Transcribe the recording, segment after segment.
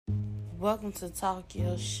Welcome to Talk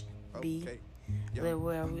Your B, Okay. Yeah.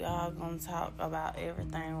 where we all gonna talk about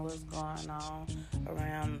everything what's going on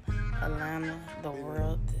around Atlanta, the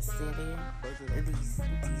world, the city,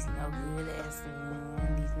 these no good ass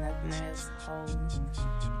men, these nothing ass hoes.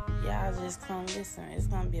 Y'all just come listen. It's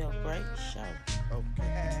gonna be a great show.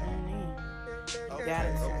 Okay. Tune in. You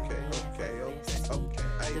gotta tune in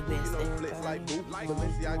for the best Flex like everything. boot, You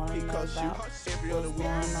Balenciaga wanna kick know her shoe. about Every other what's week,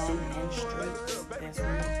 going on suit. in the streets. That's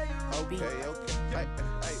what Okay.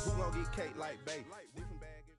 Hey, who gon' get cake like bae?